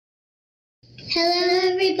Hello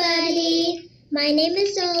everybody, my name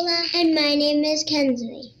is Zola and my name is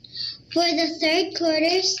Kensley. For the third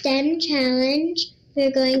quarter STEM challenge,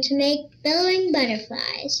 we're going to make billowing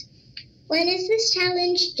butterflies. When is this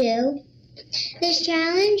challenge due? This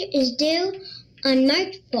challenge is due on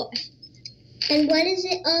March 4th. And what is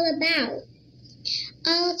it all about?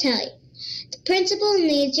 I'll tell you. The principal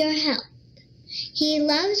needs your help. He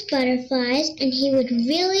loves butterflies and he would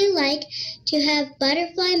really like to have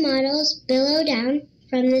butterfly models billow down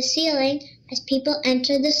from the ceiling as people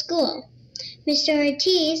enter the school. Mr.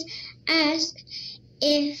 Ortiz asked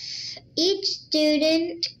if each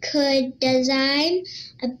student could design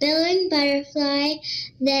a billowing butterfly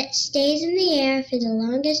that stays in the air for the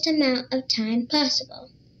longest amount of time possible.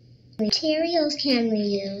 What materials can we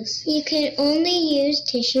use? You can only use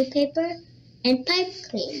tissue paper and pipe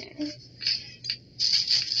cleaner.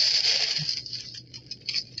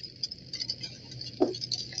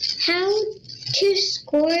 How to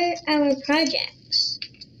score our projects.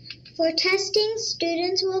 For testing,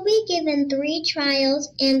 students will be given 3 trials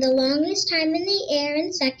and the longest time in the air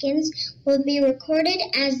in seconds will be recorded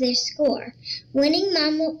as their score. Winning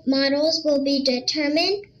models will be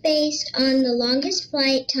determined based on the longest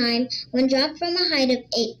flight time when dropped from a height of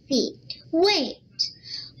 8 feet. Wait,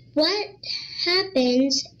 what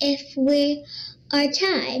happens if we are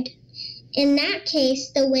tied? In that case,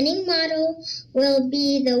 the winning model will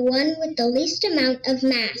be the one with the least amount of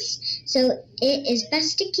mass. So it is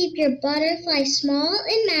best to keep your butterfly small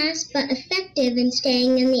in mass but effective in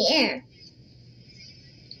staying in the air.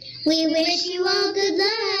 We wish you all good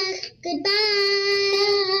luck. Goodbye.